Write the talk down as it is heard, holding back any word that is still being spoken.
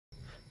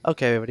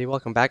Okay, everybody,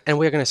 welcome back, and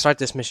we're gonna start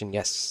this mission.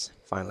 Yes,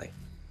 finally.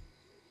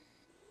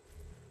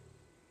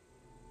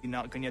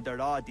 Ina kanya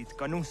daradit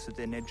kanus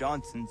de ne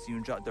Johnson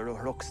yunja daro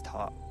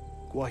rocksta.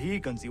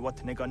 Gwahigan zi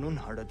wat ne ganun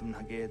haradun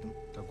hagedum.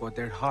 Ta go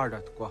der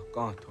hardat go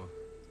ganto.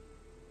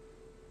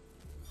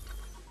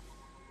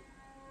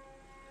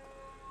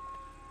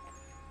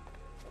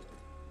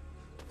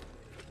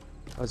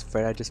 I was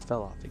afraid I just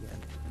fell off again.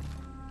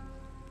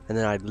 And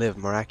then I'd live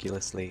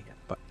miraculously,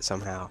 but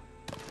somehow.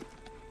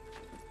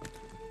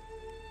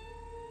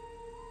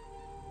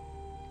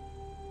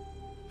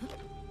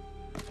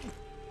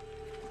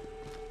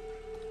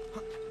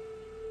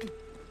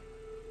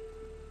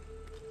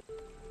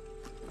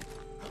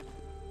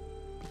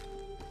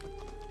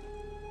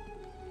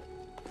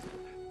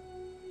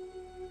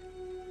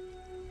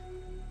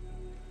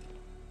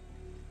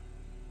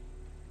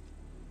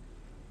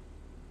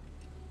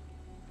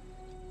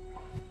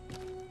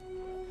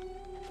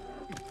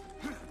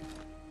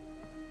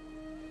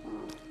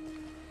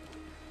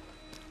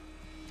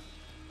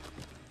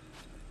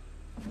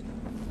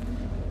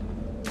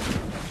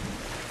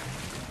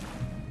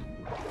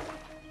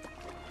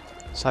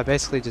 So I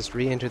basically just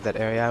re-entered that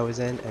area I was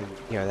in, and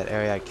that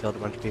area I killed a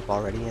bunch of people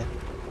already in.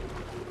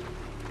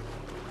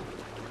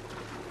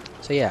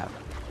 So yeah,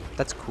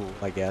 that's cool,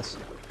 I guess.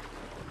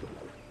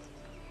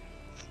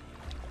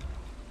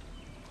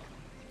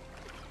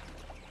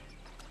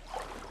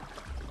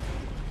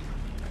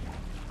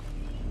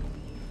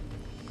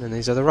 And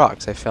these are the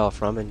rocks I fell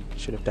from and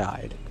should have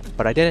died.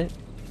 But I didn't.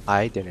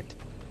 I didn't.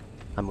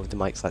 I moved the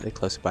mic slightly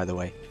closer, by the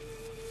way.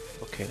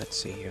 Okay, let's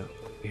see here.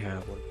 What do we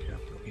have? What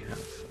do we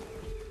have?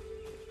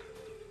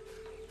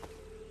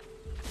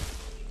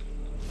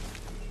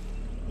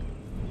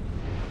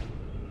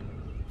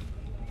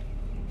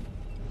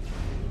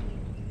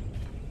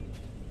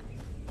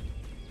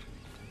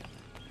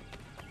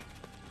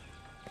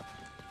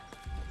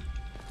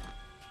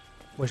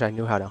 Wish I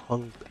knew how to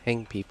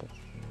hang people.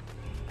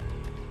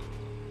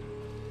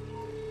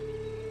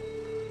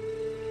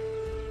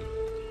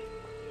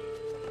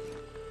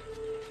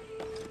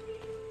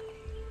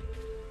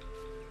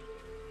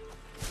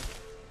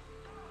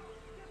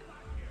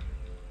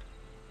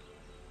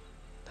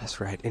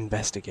 That's right,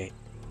 investigate.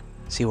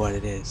 See what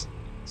it is.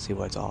 See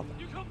what it's all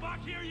about. You come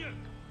back here, you!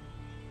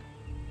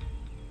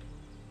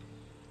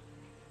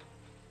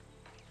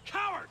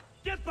 Coward!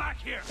 Get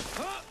back here!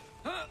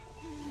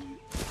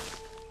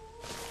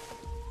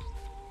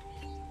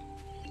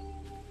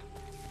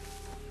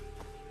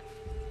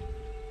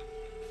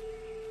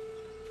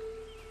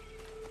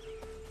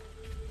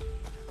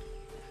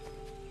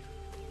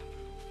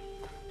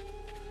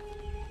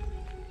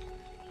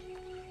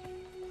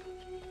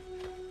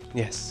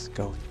 Yes,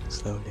 go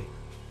slowly.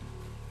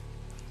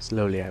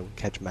 Slowly I will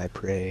catch my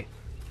prey.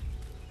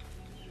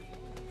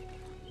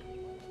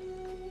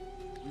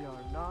 We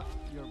are not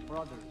your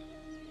brothers.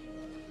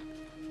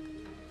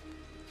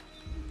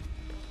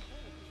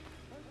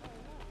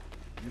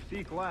 You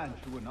seek land,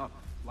 true enough.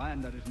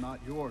 Land that is not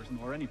yours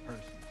nor any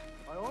person.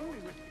 I only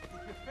wish to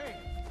keep you safe.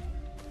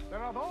 There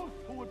are those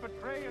who would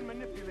betray and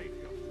manipulate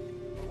you.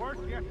 Or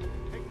worse yet,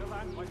 take the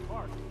land by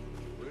force.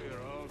 We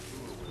are all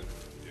too aware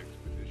of the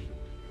expedition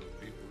your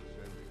people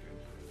send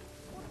against us.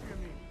 What do you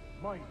mean,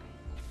 mine?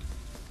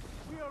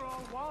 We are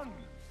all one.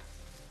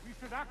 We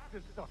should act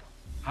as such.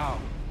 How?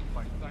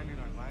 By signing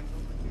our lands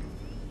over to you?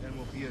 Then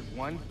we'll be as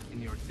one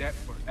in your debt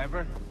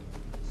forever?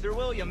 Sir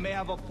William may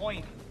have a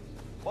point.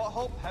 What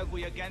hope have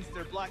we against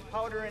their black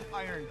powder and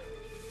iron?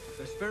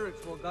 The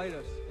spirits will guide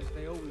us, as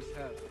they always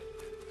have.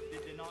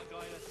 Did they not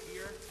guide us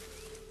here?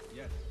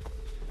 Yes.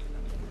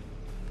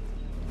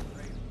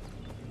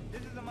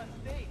 This is a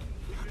mistake.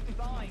 We should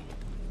sign.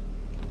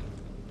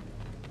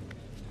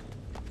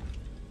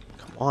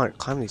 Come on,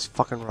 climb these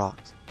fucking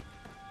rocks.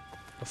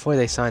 Before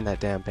they sign that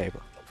damn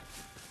paper.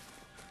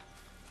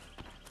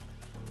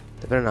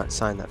 They better not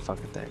sign that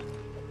fucking thing.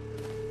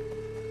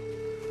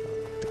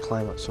 To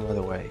climb up some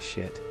other way,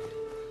 shit.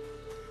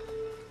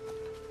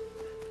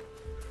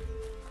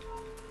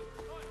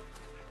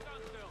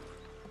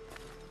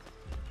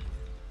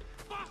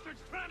 Bastards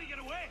trying to get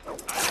away! I know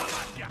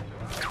that, Jack!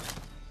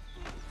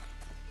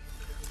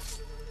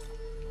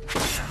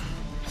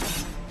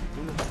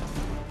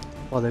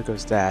 Well, there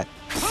goes that.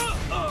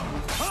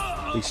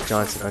 At least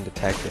Johnson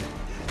undetected.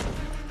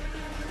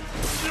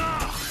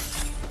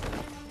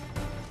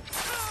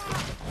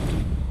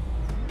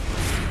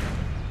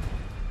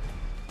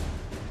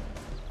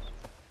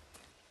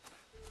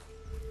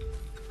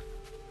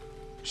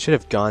 Should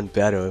have gone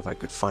better if I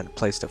could find a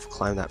place to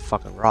climb that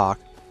fucking rock.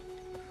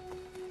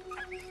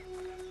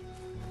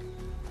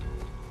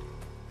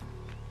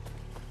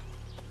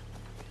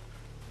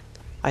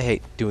 I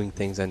hate doing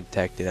things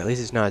undetected. At least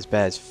it's not as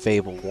bad as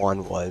Fable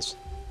 1 was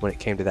when it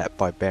came to that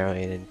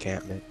barbarian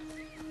encampment.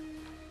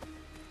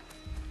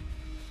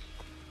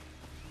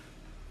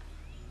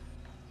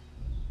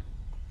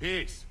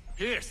 Peace.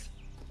 Peace.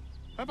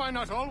 Have I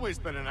not always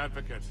been an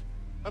advocate?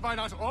 Have I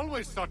not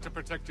always sought to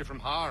protect you from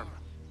harm?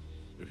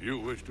 If you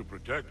wish to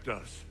protect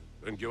us,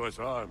 Then give us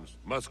arms,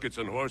 muskets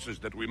and horses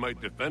that we might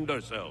defend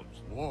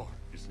ourselves. War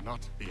is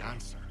not the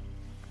answer.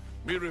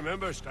 We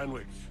remember,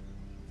 Stanwix.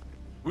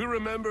 We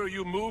remember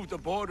you moved the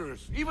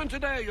borders. Even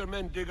today your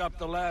men dig up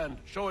the land,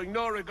 showing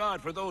no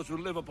regard for those who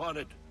live upon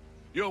it.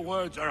 Your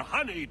words are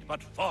honeyed,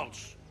 but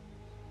false.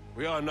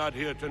 We are not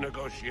here to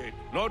negotiate,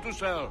 nor to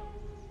sell.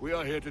 We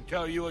are here to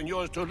tell you and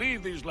yours to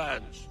leave these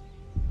lands.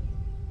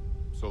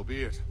 So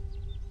be it.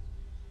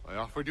 I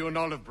offered you an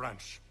olive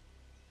branch,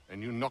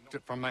 and you knocked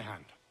it from my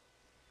hand.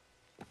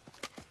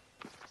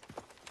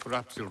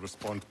 Perhaps you'll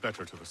respond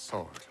better to the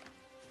sword.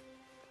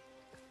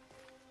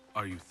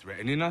 Are you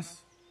threatening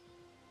us?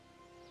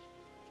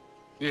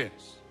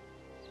 Yes.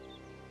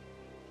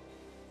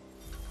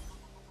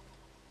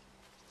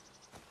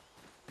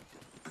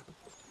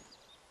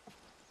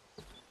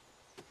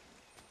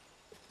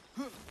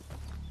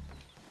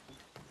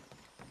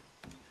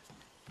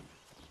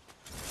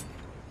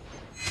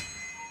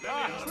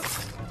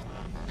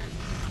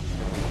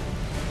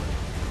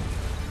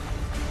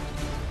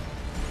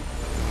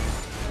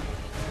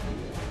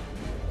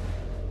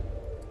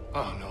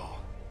 Oh no.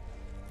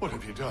 What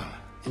have you done?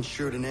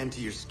 Ensured an end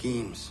to your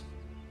schemes.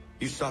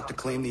 You sought to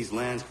claim these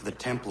lands for the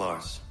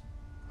Templars.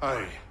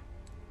 Aye,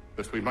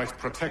 that we might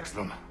protect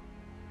them.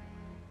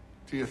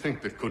 Do you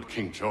think that good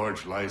King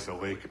George lies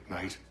awake at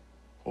night,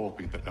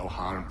 hoping that no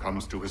harm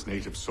comes to his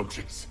native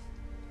subjects?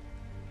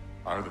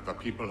 Or that the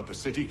people of the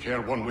city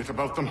care one whit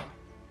about them?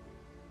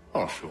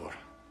 Oh, sure.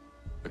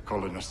 The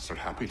colonists are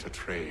happy to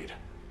trade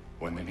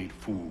when they need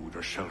food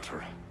or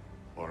shelter,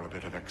 or a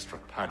bit of extra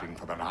padding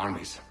for their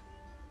armies.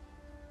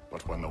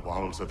 But when the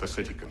walls of the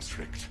city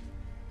constrict,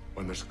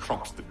 when there's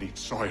crops that need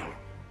soil,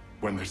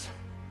 when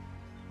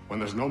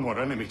there's no more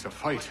enemy to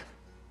fight,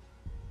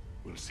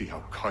 we'll see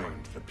how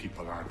kind the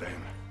people are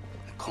then.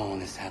 The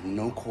colonists have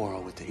no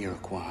quarrel with the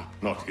Iroquois.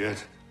 Not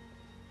yet,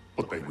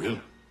 but they will.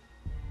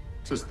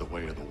 'Tis the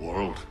way of the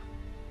world.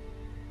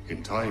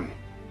 In time,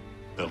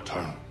 they'll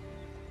turn.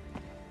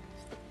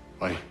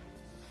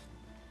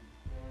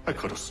 I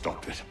could have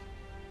stopped it.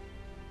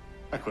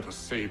 I could have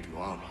saved you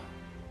all.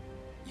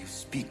 You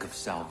speak of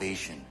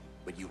salvation,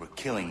 but you were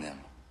killing them.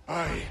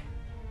 Aye,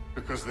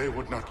 because they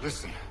would not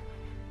listen.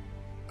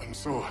 And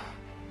so,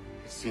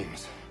 it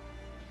seems,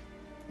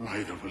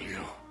 neither will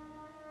you.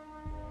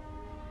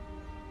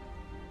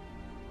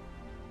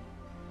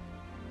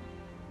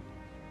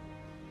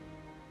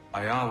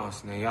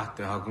 Ayawas ne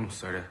yate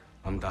hagumsare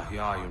am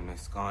dahyayum ne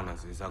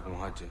skanas izagum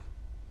haje.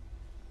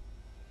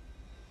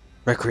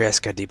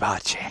 Requiesca di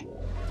pace.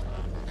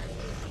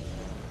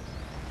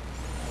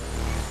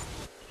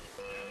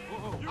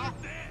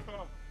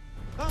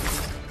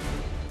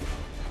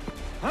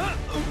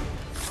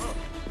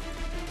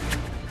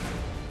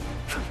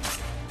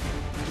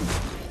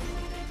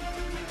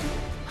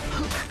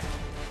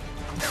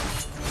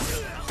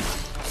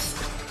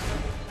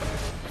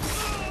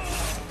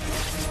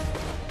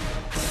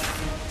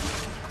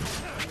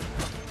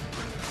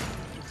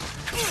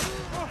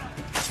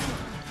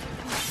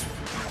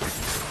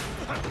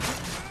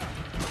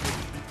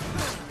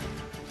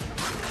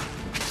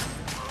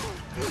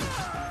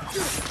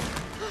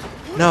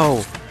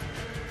 No.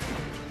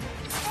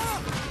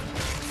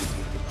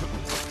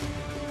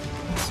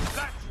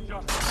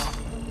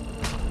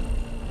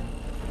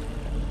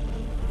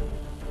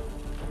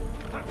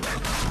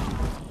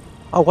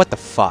 Oh, what the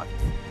fuck?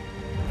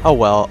 Oh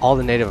well, all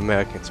the Native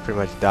Americans pretty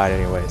much died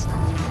anyways.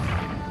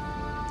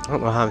 I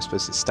don't know how I'm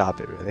supposed to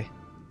stop it, really.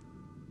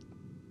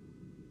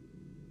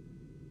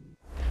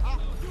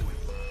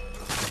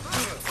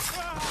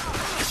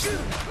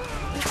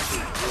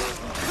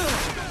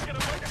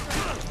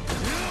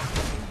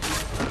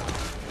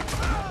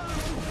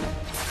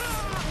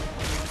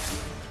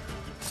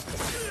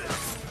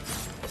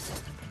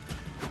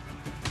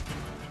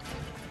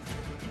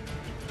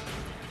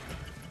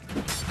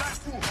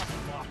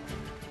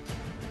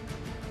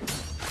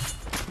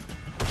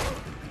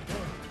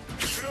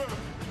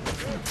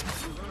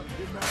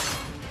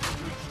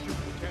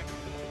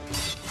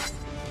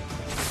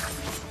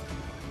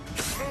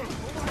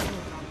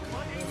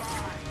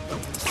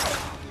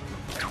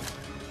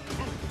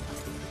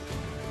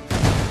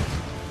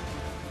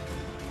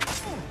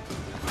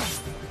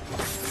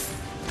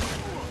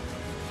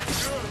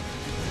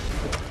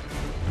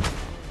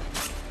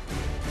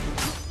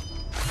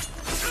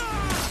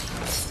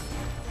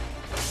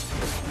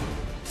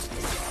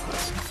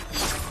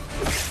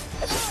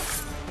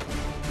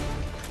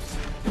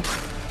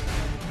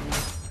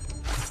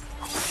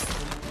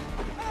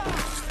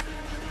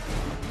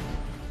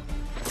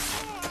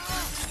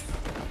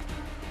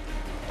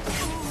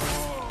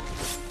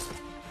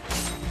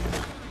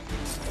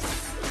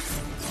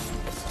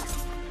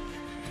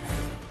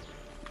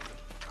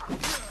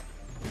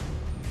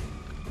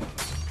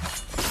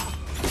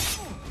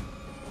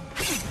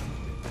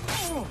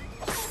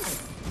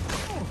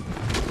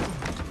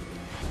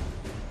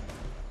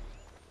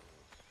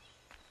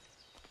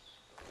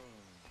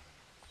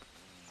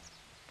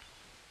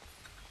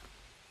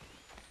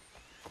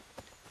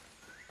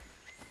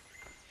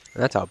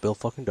 That's how Bill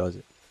fucking does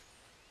it.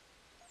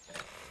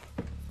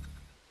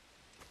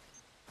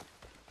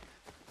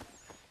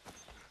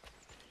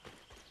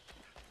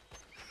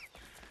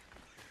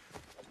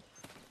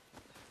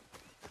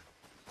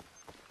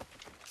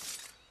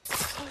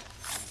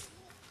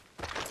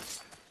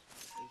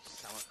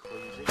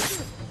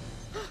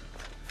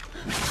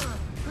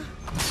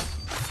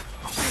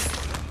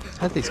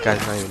 How did these guys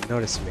not even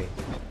notice me?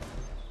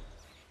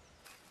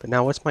 But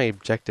now, what's my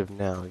objective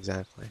now,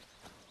 exactly?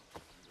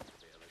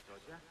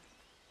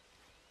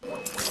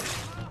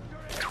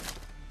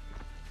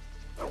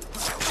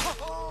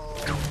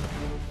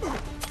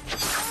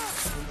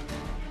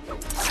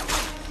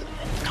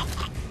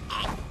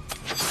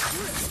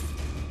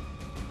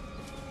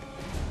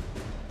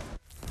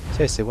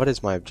 Seriously, what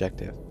is my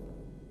objective?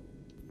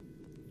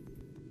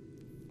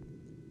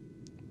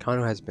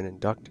 Kanu has been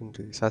inducted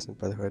into the Assassin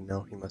Brotherhood.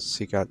 Now he must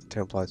seek out the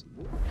Templars.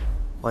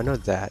 Well, I know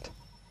that.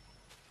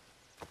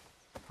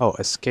 Oh,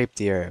 escape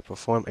the area.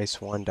 Perform a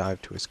swan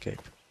dive to escape.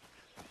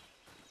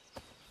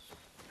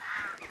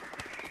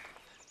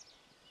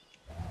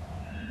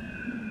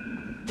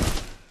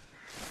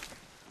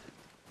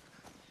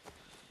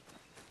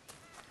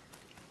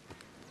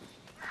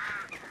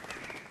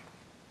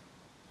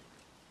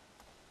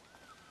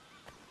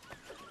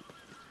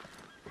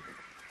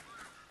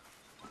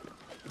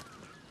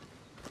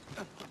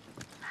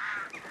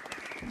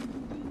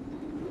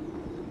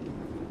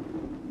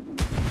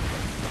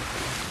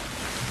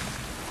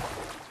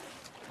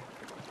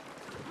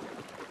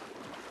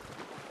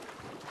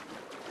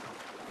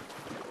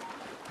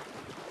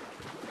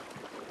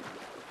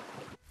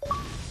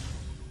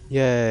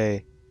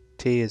 Yay!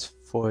 T is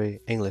for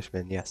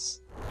Englishman,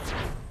 yes.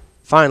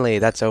 Finally,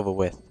 that's over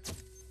with.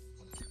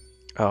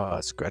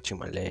 Oh, scratching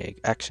my leg.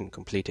 Action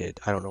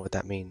completed. I don't know what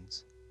that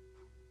means.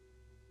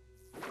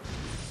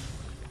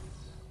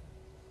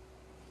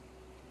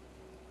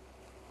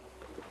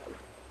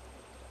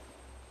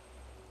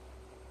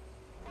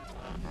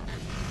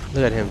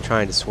 Look at him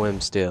trying to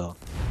swim still.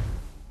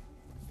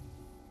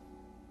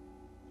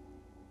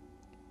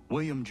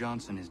 William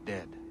Johnson is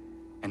dead,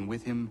 and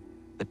with him,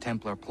 the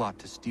Templar plot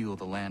to steal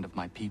the land of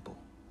my people.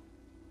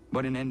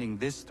 But in ending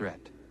this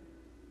threat,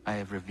 I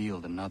have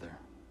revealed another.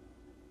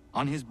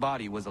 On his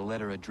body was a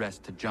letter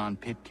addressed to John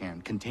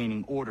Pitcairn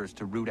containing orders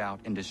to root out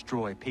and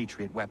destroy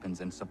Patriot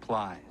weapons and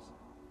supplies.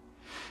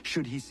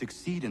 Should he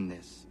succeed in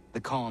this,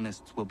 the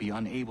colonists will be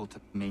unable to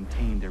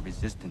maintain their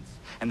resistance,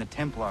 and the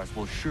Templars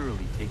will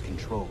surely take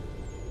control.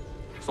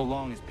 So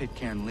long as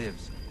Pitcairn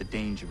lives, the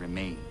danger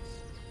remains.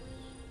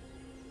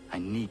 I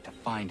need to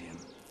find him.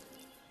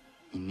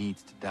 He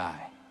needs to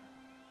die.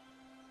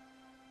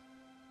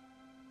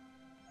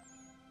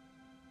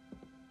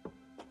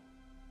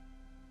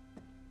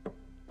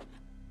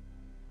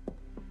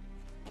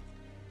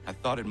 I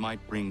thought it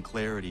might bring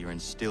clarity or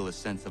instill a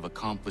sense of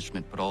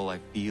accomplishment, but all I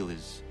feel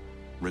is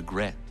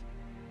regret.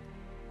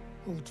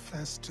 Hold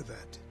fast to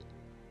that.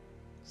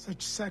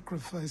 Such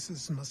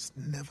sacrifices must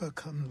never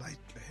come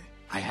lightly.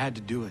 I had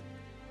to do it.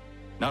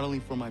 Not only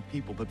for my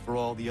people, but for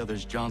all the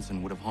others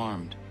Johnson would have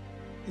harmed.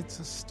 It's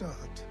a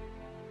start.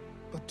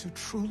 But to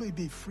truly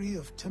be free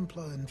of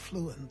Templar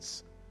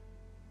influence,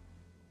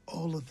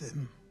 all of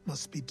them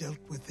must be dealt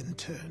with in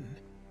turn.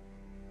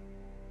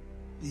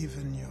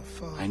 Even your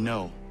father. I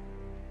know.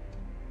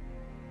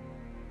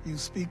 You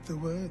speak the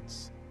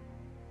words,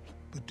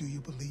 but do you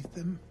believe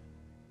them?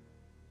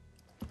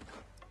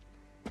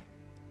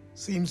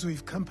 Seems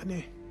we've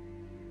company.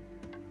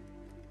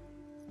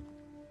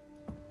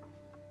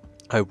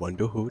 I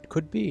wonder who it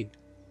could be.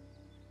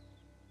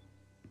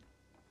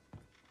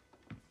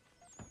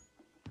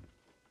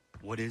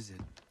 What is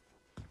it?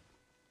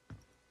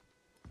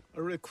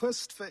 A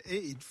request for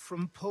aid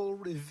from Paul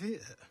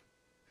Revere.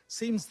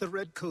 Seems the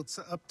Redcoats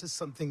are up to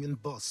something in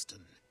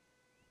Boston.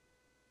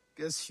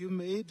 Guess you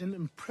made an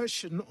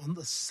impression on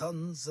the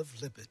Sons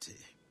of Liberty.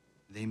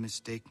 They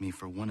mistake me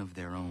for one of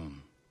their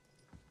own.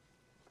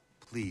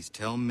 Please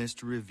tell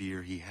Mr.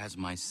 Revere he has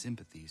my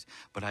sympathies,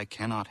 but I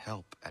cannot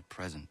help at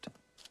present.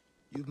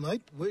 You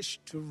might wish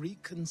to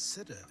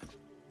reconsider.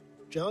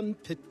 John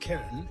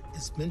Pitcairn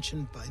is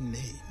mentioned by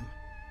name.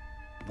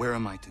 Where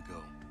am I to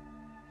go?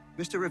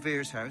 Mr.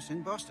 Revere's house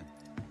in Boston.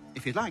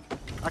 If you'd like,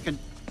 I can...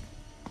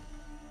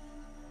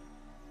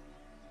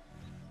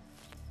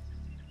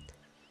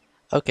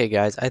 Okay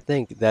guys, I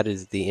think that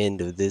is the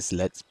end of this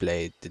Let's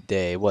Play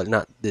today. Well,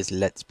 not this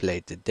Let's Play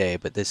today,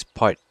 but this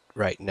part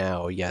right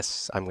now.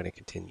 Yes, I'm going to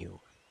continue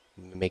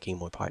making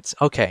more parts.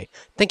 Okay,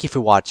 thank you for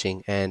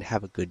watching and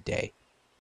have a good day.